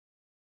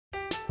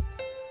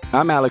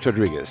I'm Alex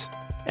Rodriguez.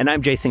 And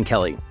I'm Jason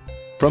Kelly.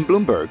 From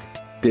Bloomberg,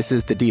 this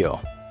is The Deal.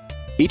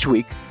 Each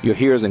week, you'll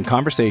hear us in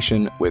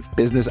conversation with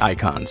business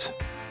icons.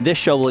 This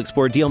show will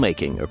explore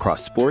deal-making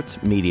across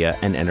sports, media,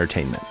 and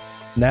entertainment.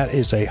 That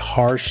is a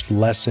harsh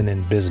lesson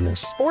in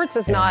business. Sports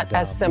is not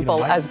as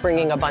simple as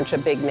bringing a bunch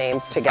of big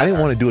names together. I didn't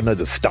want to do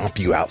another stomp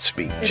you out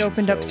speech. It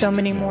opened up so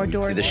many more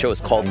doors. The show is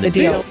called The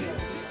Deal.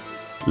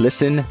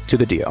 Listen to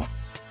The Deal.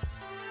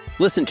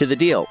 Listen to The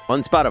Deal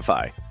on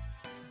Spotify.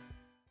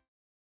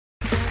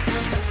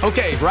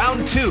 Okay,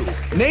 round two.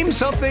 Name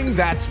something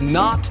that's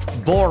not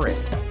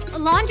boring. A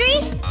laundry?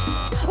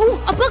 Ooh,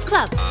 a book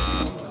club.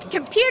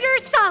 Computer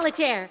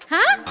solitaire,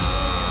 huh?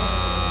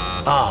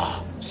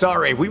 Ah,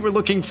 sorry, we were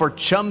looking for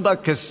Chumba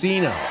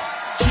Casino.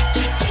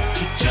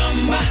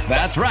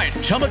 That's right,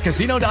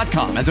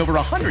 ChumbaCasino.com has over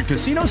 100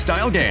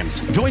 casino-style games.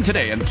 Join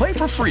today and play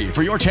for free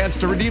for your chance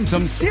to redeem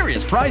some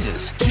serious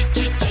prizes.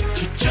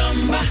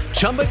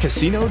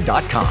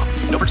 ChumbaCasino.com.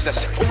 No purchase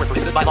necessary. Void where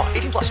prohibited by law.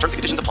 18+ terms and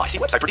conditions apply. See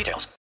website for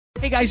details.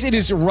 Hey guys, it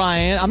is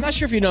Ryan. I'm not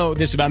sure if you know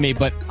this about me,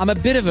 but I'm a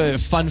bit of a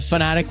fun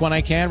fanatic when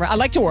I can. I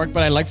like to work,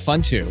 but I like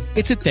fun too.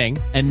 It's a thing.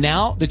 And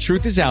now the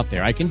truth is out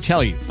there. I can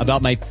tell you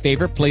about my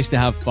favorite place to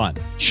have fun.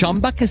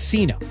 Chumba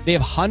Casino. They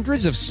have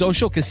hundreds of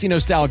social casino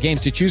style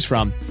games to choose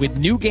from with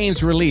new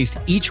games released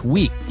each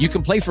week. You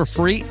can play for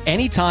free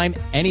anytime,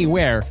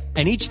 anywhere.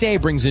 And each day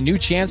brings a new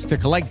chance to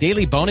collect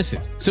daily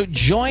bonuses. So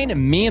join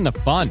me in the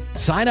fun.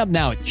 Sign up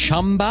now at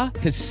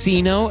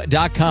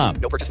ChumbaCasino.com.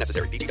 No purchase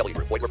necessary. VGW.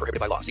 Void where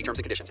prohibited by law. See terms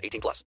and conditions.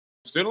 18+.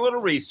 Just doing a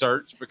little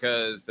research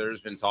because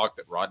there's been talk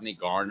that Rodney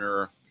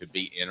Garner could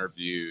be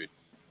interviewed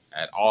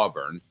at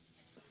Auburn.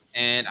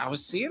 And I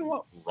was seeing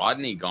what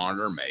Rodney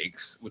Garner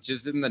makes, which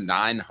is in the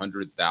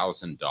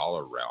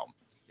 $900,000 realm.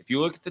 If you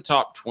look at the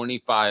top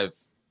 25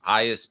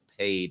 highest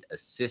paid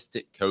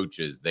assistant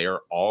coaches, they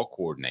are all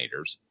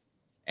coordinators.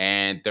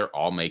 And they're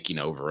all making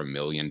over $1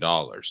 million.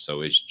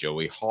 So is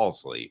Joey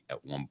Halzle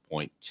at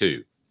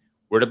 1.2.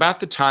 We're at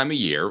about the time of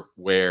year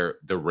where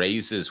the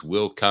raises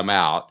will come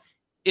out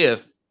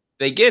if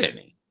they get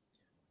any.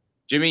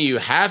 Jimmy, you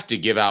have to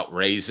give out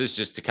raises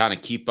just to kind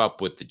of keep up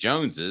with the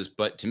Joneses.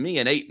 But to me,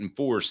 an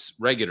 8-4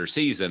 regular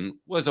season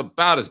was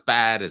about as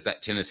bad as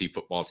that Tennessee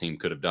football team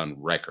could have done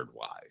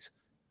record-wise.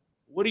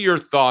 What are your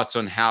thoughts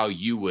on how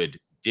you would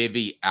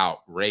divvy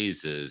out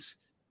raises,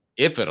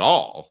 if at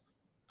all,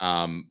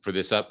 for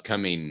this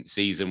upcoming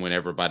season when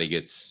everybody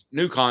gets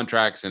new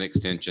contracts and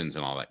extensions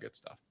and all that good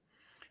stuff?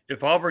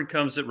 If Auburn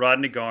comes at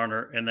Rodney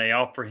Garner and they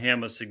offer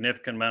him a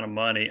significant amount of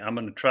money, I'm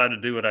going to try to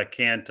do what I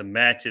can to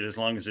match it as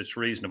long as it's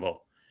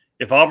reasonable.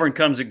 If Auburn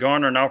comes at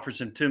Garner and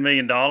offers him $2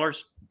 million,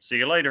 see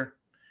you later.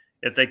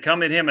 If they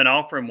come at him and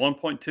offer him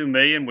 $1.2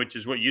 million, which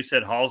is what you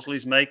said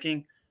Halzle's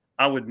making,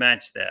 I would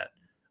match that.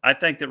 I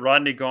think that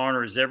Rodney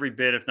Garner is every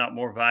bit, if not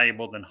more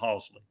valuable than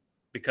Halzle,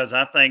 because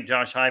I think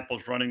Josh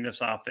Heupel's running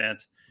this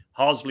offense.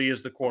 Halzle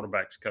is the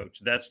quarterback's coach.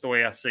 That's the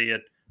way I see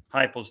it.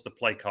 Heupel's the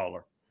play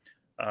caller.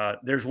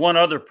 There's one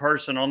other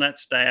person on that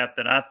staff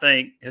that I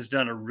think has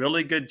done a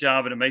really good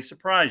job, and it may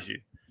surprise you,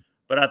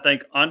 but I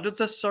think under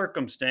the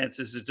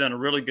circumstances has done a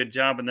really good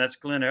job, and that's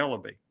Glenn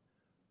Ellerbe.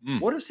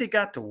 What has he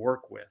got to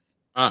work with?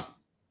 I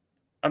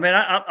mean,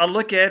 I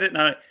look at it,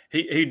 and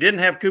he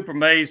didn't have Cooper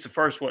Mays the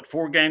first,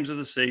 4 games of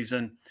the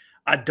season.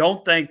 I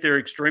don't think they're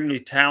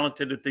extremely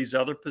talented at these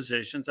other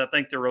positions. I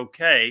think they're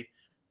okay.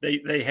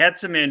 They had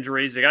some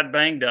injuries. They got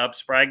banged up.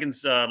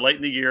 Spraggins late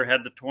in the year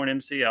had the torn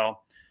MCL.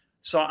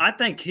 So I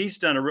think he's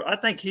I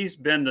think he's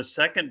been the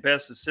second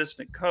best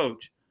assistant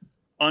coach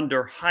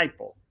under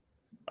Heupel.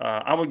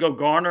 I would go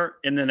Garner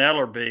and then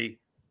Ellerbe,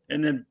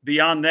 and then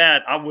beyond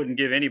that, I wouldn't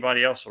give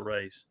anybody else a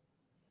raise.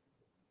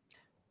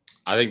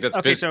 I think that's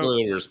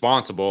fiscally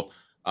responsible.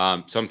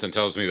 Something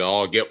tells me they'll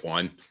all get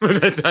one.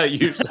 That's how it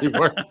usually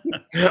works.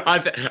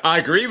 I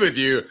agree with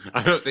you.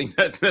 I don't think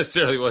that's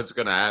necessarily what's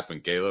going to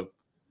happen, Caleb.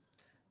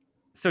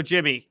 So,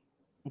 Jimmy,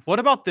 what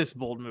about this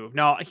bold move?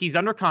 Now, he's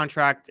under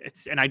contract,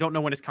 and I don't know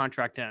when his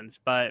contract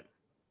ends, but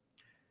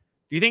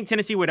do you think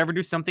Tennessee would ever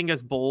do something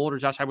as bold, or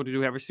Josh Heupel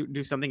would ever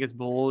do something as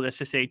bold as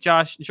to say,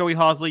 Josh, Joey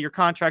Halzle, your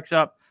contract's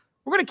up.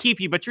 We're going to keep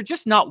you, but you're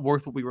just not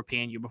worth what we were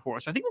paying you before.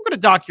 So I think we're going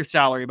to dock your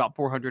salary about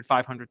 $400,000,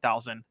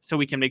 $500,000 so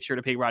we can make sure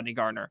to pay Rodney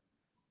Garner.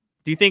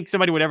 Do you think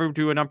somebody would ever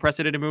do an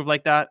unprecedented move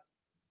like that?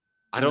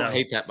 I don't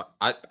hate that.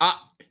 But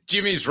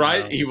Jimmy's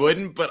right. No. He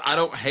wouldn't, but I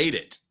don't hate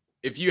it.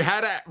 If you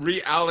had to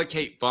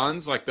reallocate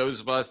funds like those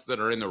of us that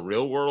are in the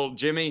real world,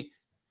 Jimmy,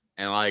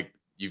 and like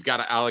you've got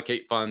to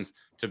allocate funds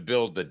to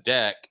build the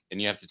deck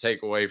and you have to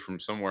take away from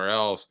somewhere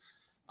else,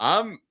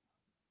 I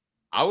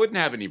wouldn't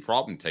have any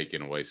problem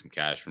taking away some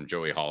cash from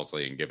Joey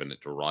Halzle and giving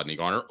it to Rodney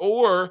Garner.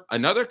 Or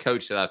another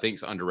coach that I think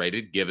is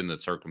underrated given the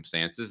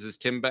circumstances is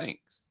Tim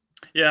Banks.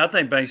 Yeah, I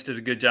think Banks did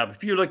a good job.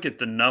 If you look at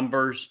the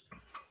numbers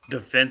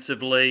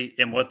defensively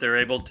and what they're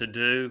able to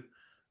do,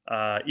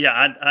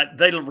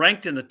 they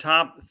ranked in the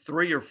top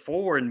 3 or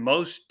 4 in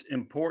most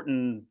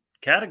important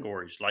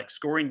categories like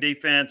scoring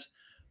defense,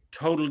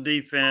 total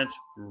defense,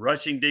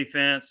 rushing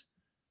defense.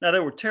 Now, they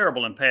were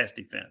terrible in pass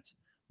defense,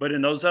 but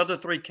in those other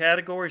 3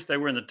 categories, they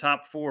were in the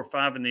top 4 or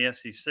 5 in the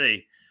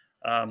SEC.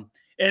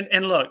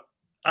 And look,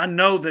 I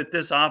know that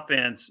this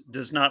offense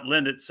does not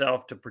lend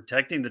itself to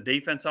protecting the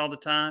defense all the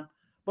time,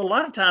 but a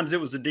lot of times it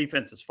was the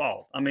defense's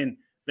fault. I mean,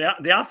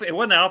 it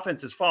wasn't the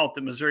offense's fault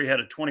that Missouri had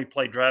a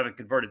 20-play drive and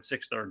converted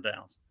 6 third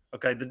downs.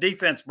 Okay, the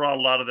defense brought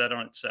a lot of that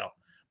on itself.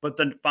 But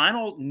the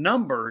final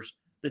numbers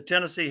that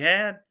Tennessee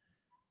had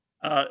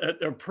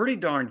are pretty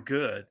darn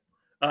good.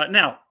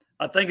 Now,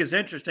 I think it's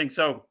interesting.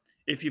 So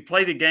if you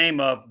play the game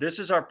of this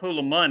is our pool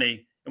of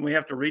money and we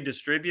have to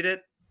redistribute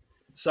it,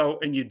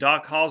 and you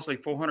dock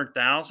Halzle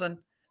 $400,000,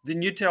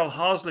 then you tell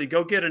Halzle,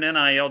 go get an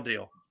NIL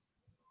deal.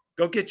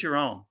 Go get your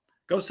own.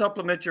 Go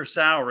supplement your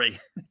salary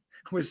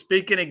with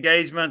speaking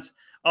engagements,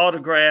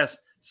 autographs,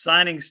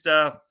 signing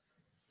stuff.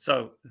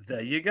 So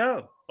there you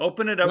go.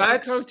 Open it up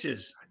for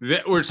coaches.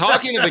 We're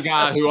talking to the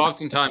guy who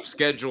oftentimes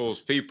schedules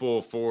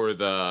people for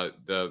the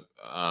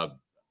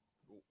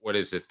what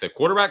is it, the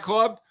quarterback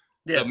club?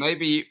 Yes. So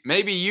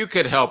maybe you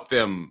could help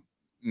them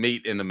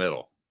meet in the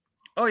middle.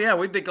 Oh, yeah,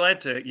 we'd be glad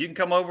to. You can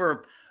come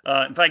over.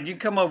 In fact, you can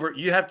come over.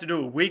 You have to do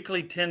a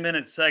weekly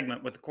 10-minute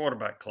segment with the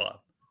quarterback club,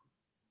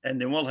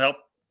 and then we'll help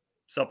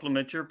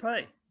supplement your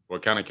pay.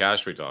 What kind of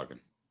cash are we talking?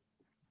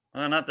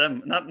 Not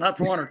them. Not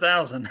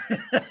 $400,000.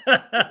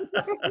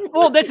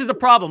 Well, this is the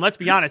problem. Let's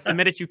be honest. The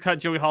minute you cut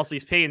Joey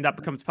Halzle's pay and that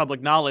becomes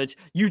public knowledge,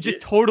 you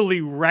just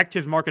totally wrecked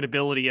his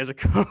marketability as a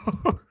coach.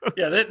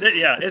 Yeah,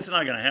 it's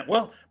not going to happen.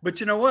 Well,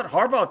 but you know what?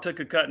 Harbaugh took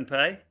a cut in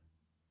pay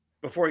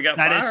before he got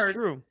fired. That is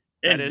true.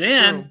 And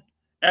then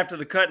after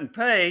the cut in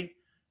pay,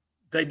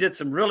 they did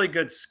some really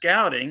good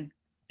scouting,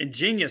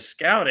 ingenious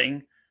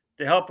scouting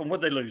to help him.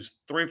 Would they lose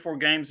 3 or 4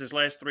 games his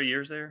last 3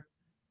 years there?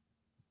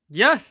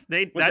 Yes,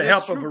 with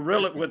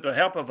the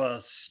help of a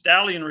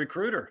stallion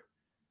recruiter.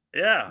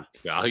 Yeah,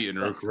 stallion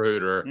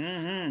recruiter.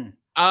 Mm-hmm.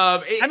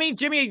 I mean,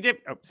 Jimmy.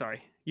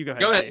 Sorry, you go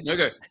ahead. Go ahead. No,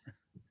 go.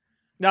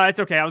 No, it's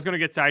okay. I was going to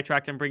get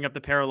sidetracked and bring up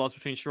the parallels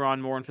between Sherrone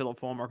Moore and Philip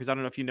Fulmer because I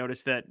don't know if you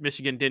noticed that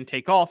Michigan didn't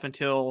take off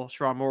until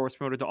Sherrone Moore was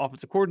promoted to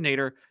offensive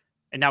coordinator,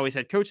 and now he's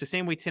head coach. The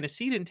same way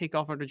Tennessee didn't take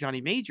off under Johnny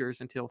Majors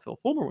until Phil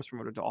Fulmer was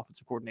promoted to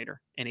offensive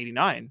coordinator in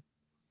 '89.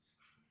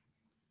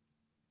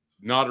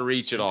 Not a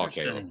reach at all,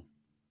 Caleb.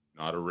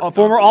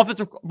 Former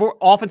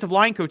offensive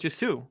line coaches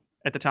too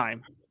at the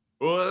time.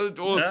 Well,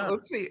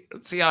 let's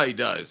see how he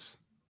does.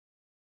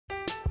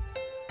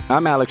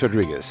 I'm Alex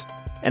Rodriguez.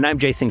 And I'm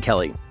Jason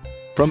Kelly.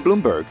 From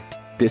Bloomberg,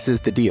 this is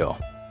The Deal.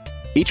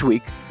 Each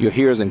week, you'll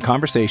hear us in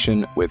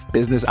conversation with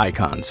business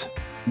icons.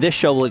 This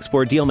show will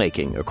explore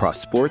deal-making across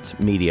sports,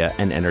 media,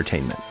 and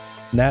entertainment.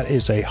 That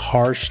is a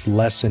harsh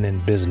lesson in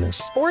business.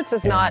 Sports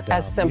is not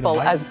as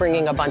simple as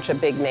bringing a bunch of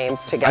big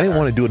names together. I didn't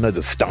want to do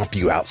another stomp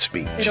you out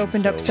speech. It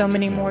opened up so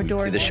many more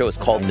doors. The show is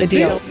called The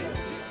Deal.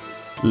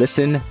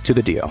 Listen to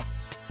The Deal.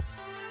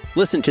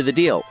 Listen to The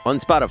Deal on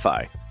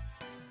Spotify.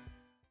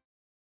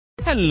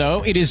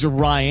 Hello, it is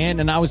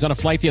Ryan, and I was on a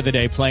flight the other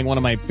day playing one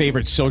of my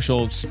favorite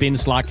social spin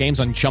slot games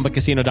on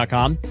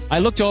ChumbaCasino.com. I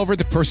looked over at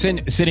the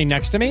person sitting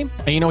next to me,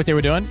 and you know what they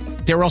were doing?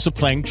 They were also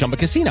playing Chumba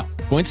Casino.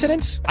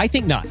 Coincidence? I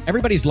think not.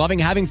 Everybody's loving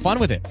having fun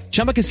with it.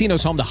 Chumba Casino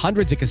is home to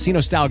hundreds of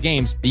casino-style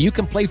games that you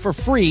can play for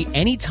free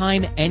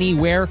anytime,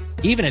 anywhere,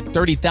 even at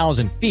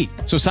 30,000 feet.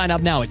 So sign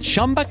up now at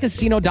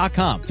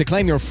ChumbaCasino.com to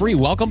claim your free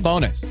welcome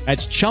bonus.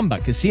 That's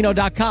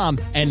ChumbaCasino.com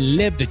and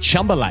live the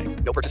Chumba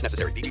life. No purchase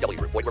necessary. VGW.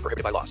 Void where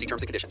prohibited by law. See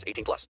terms and conditions.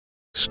 18+.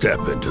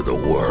 Step into the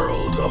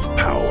world of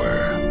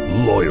power,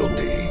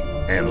 loyalty,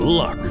 and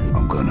luck.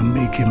 I'm going to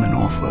make him an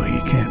offer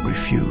he can't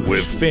refuse.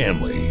 With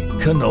family,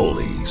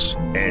 cannolis,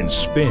 and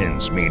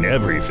spins mean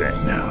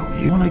everything. Now,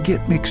 you want to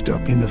get mixed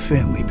up in the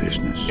family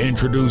business.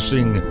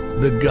 Introducing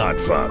The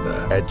Godfather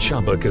at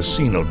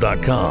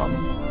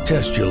ChumbaCasino.com.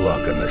 Test your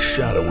luck in the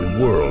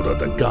shadowy world of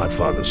The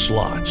Godfather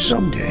slot.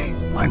 Someday,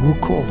 I will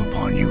call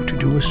upon you to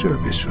do a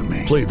service for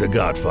me. Play The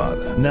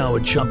Godfather now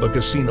at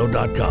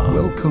ChumbaCasino.com.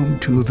 Welcome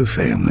to the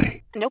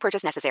family. No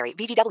purchase necessary.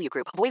 VGW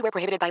Group. Void where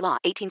prohibited by law.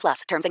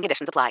 18+. Terms and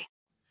conditions apply.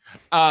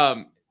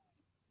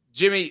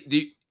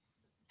 Jimmy,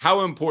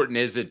 how important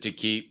is it to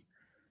keep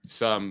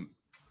some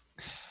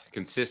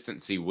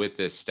consistency with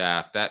this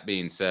staff? That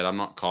being said, I'm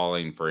not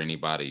calling for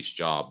anybody's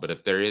job, but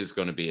if there is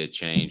going to be a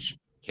change,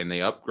 can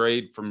they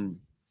upgrade from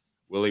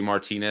Willie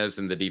Martinez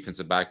in the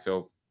defensive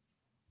backfield?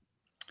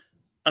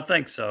 I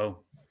think so.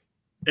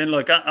 And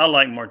look, I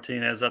like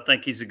Martinez. I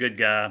think he's a good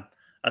guy.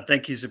 I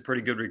think he's a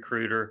pretty good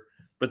recruiter,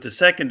 but the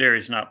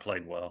secondary's not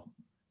played well,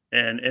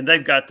 and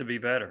they've got to be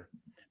better.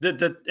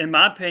 In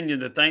my opinion,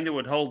 the thing that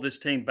would hold this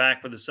team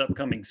back for this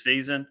upcoming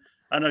season,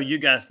 I know you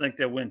guys think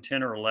they'll win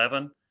 10 or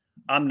 11.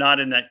 I'm not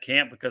in that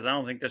camp because I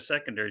don't think their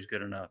secondary is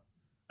good enough,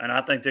 and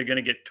I think they're going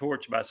to get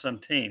torched by some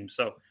team.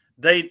 So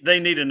they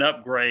need an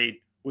upgrade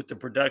with the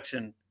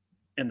production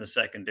in the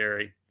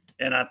secondary,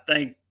 and I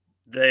think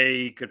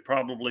they could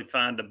probably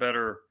find a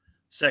better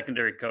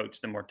secondary coach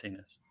than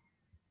Martinez.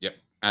 Yep,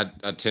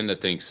 I tend to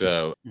think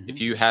so. Mm-hmm.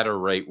 If you had to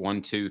rate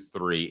 1, 2,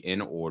 3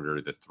 in order,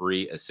 the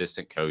 3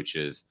 assistant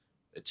coaches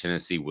that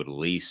Tennessee would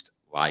least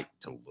like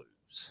to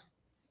lose,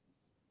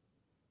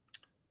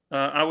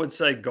 I would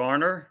say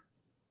Garner,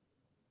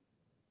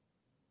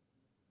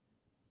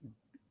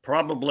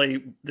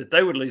 probably that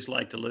they would least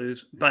like to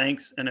lose,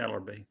 Banks and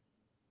Ellerbe.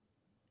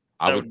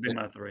 That would be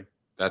my three.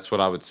 That's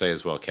what I would say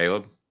as well.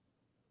 Caleb?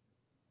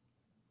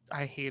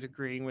 I hate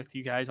agreeing with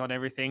you guys on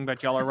everything,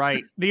 but y'all are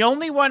right. The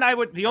only one I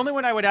would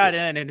add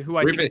in, and who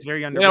I think is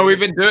very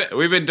underrated.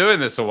 We've been doing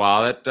this a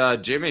while.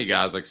 That Jimmy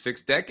guy's like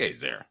 6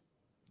 decades there.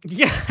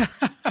 Yeah.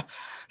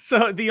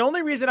 So the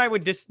only reason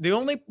the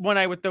only one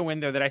I would throw in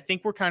there that I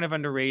think we're kind of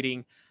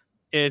underrating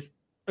is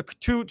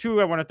two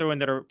I want to throw in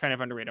that are kind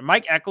of underrated.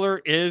 Mike Eckler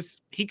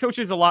he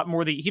coaches a lot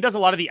more. He does a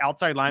lot of the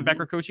outside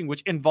linebacker coaching,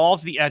 which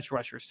involves the edge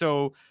rusher.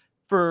 So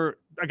for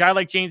a guy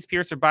like James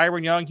Pierce or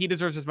Byron Young, he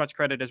deserves as much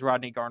credit as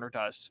Rodney Garner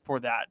does for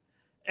that.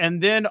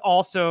 And then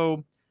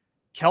also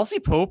Kelsey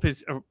Pope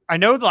I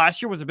know the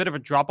last year was a bit of a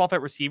drop off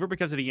at receiver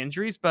because of the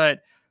injuries,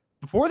 but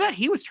before that,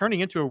 he was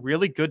turning into a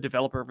really good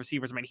developer of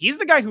receivers. I mean, he's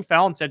the guy who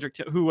turned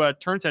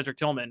Cedric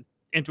Tillman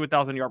into a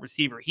 1,000-yard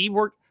receiver. He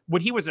worked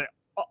when he was an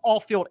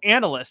all-field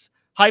analyst.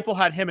 Heupel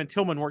had him and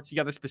Tillman work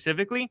together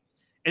specifically,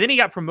 and then he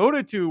got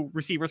promoted to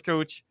receivers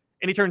coach,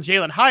 and he turned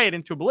Jalen Hyatt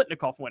into a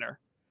Biletnikoff winner.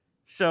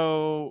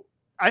 So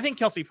I think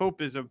Kelsey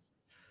Pope is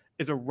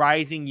a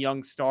rising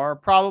young star.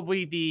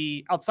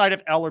 Probably outside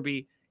of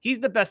Ellerbe, he's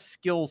the best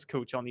skills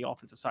coach on the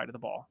offensive side of the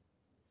ball.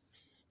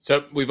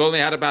 So we've only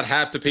had about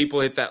half the people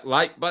hit that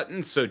like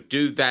button. So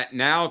do that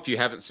now. If you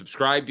haven't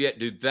subscribed yet,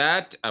 do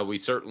that. We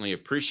certainly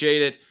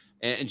appreciate it.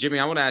 And Jimmy,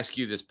 I want to ask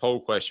you this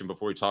poll question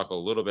before we talk a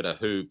little bit of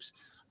hoops.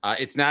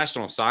 It's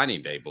National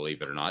Signing Day,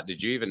 believe it or not.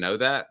 Did you even know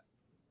that?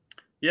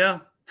 Yeah.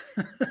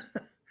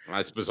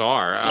 That's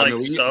bizarre.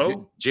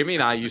 Jimmy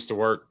and I used to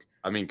work.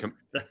 I mean,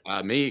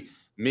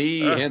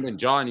 him and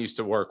John used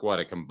to work,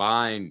 a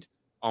combined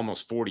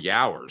almost 40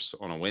 hours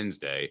on a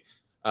Wednesday.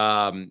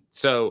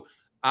 So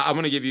I'm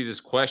going to give you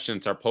this question.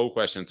 It's our poll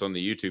question. It's on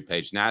the YouTube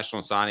page.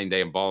 National Signing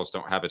Day and Vols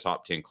don't have a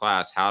top 10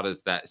 class. How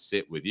does that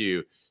sit with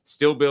you?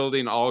 Still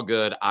building, all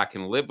good. I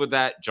can live with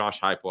that. Josh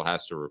Heupel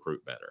has to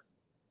recruit better.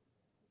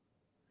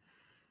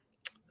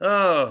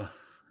 Oh,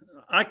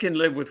 I can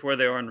live with where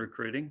they are in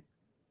recruiting.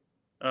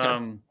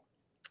 And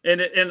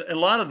a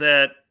lot of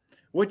that,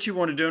 what you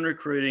want to do in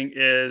recruiting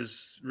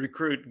is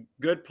recruit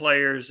good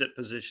players at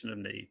position of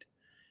need.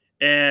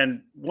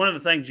 And one of the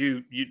things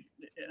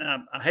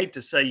I hate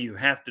to say you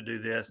have to do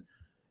this.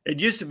 It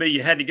used to be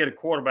you had to get a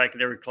quarterback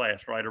in every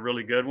class, right? A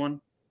really good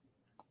one.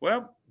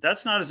 Well,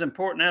 that's not as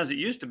important as it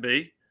used to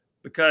be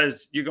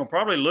because you're going to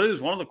probably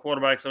lose one of the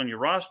quarterbacks on your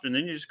roster, and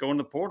then you just go in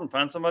the portal and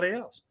find somebody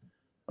else.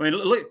 I mean,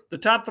 look, the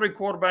top 3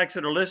 quarterbacks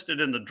that are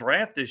listed in the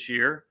draft this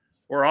year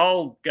were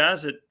all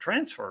guys that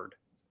transferred,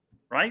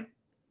 right?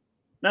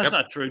 That's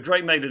not true.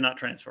 Drake May did not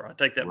transfer. I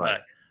take that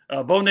back.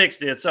 Bo Nix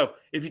did. So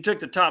if you took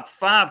the top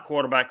 5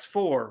 quarterbacks,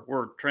 4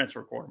 were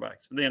transfer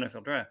quarterbacks in the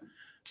NFL draft.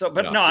 So,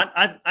 but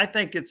I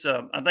think it's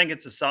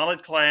a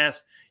solid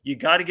class. You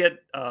got to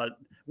get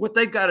what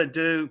they've got to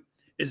do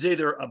is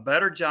either a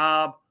better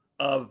job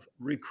of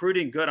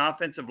recruiting good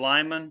offensive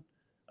linemen.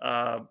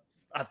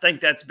 I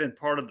think that's been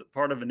part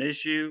of an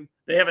issue.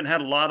 They haven't had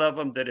a lot of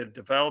them that have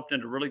developed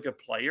into really good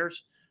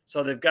players.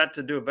 So they've got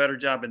to do a better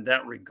job in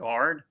that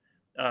regard.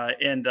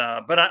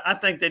 But I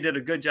think they did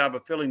a good job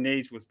of filling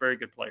needs with very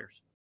good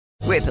players.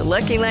 With the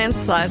Lucky Land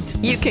Slots,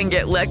 you can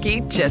get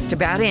lucky just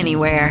about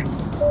anywhere.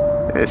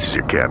 This is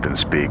your captain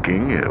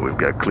speaking. We've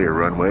got clear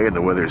runway and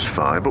the weather's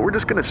fine, but we're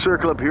just going to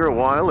circle up here a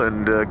while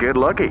and get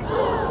lucky.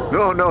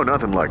 No,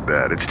 nothing like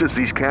that. It's just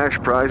these cash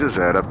prizes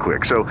add up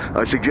quick. So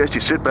I suggest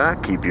you sit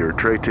back, keep your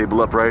tray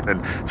table upright,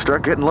 and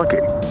start getting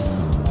lucky.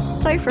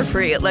 Play for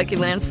free at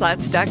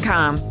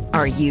LuckyLandSlots.com.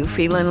 Are you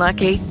feeling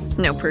lucky?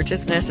 No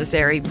purchase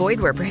necessary. Void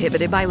where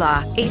prohibited by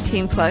law.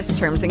 18+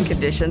 terms and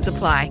conditions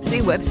apply. See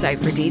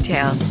website for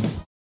details.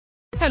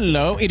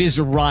 Hello, it is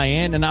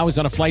Ryan, and I was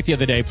on a flight the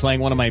other day playing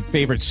one of my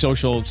favorite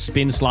social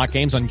spin slot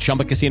games on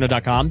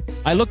ChumbaCasino.com.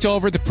 I looked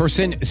over at the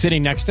person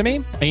sitting next to me,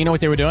 and you know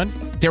what they were doing?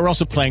 They were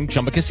also playing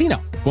Chumba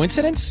Casino.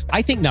 Coincidence?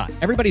 I think not.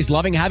 Everybody's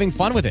loving having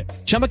fun with it.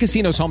 Chumba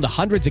Casino is home to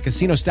hundreds of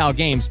casino-style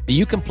games that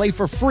you can play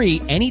for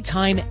free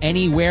anytime,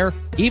 anywhere,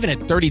 even at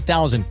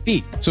 30,000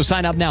 feet. So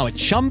sign up now at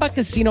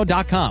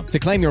ChumbaCasino.com to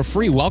claim your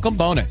free welcome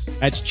bonus.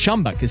 That's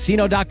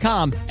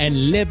ChumbaCasino.com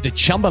and live the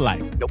Chumba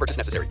life. No purchase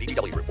necessary.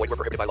 VGW. Void where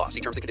prohibited by law.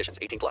 See terms and conditions.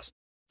 18+.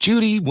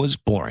 Judy was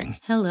boring.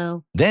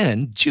 Hello.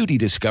 Then Judy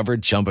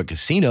discovered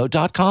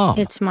ChumbaCasino.com.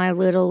 It's my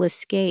little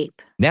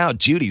escape. Now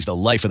Judy's the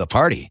life of the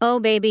party. Oh,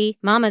 baby,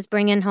 mama's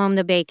bringing home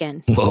the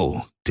bacon.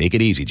 Whoa, take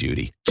it easy,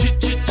 Judy.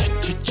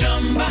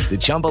 The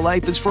Chumba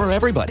life is for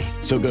everybody.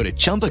 So go to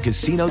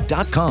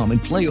ChumbaCasino.com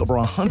and play over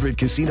 100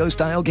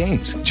 casino-style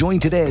games. Join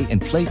today and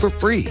play for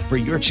free for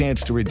your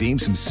chance to redeem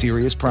some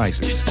serious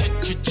prizes.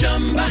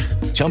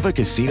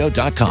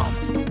 ChumbaCasino.com.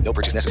 No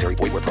purchase necessary.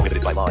 Void where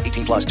prohibited by law.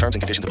 18+ terms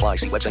and conditions apply.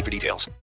 See website for details.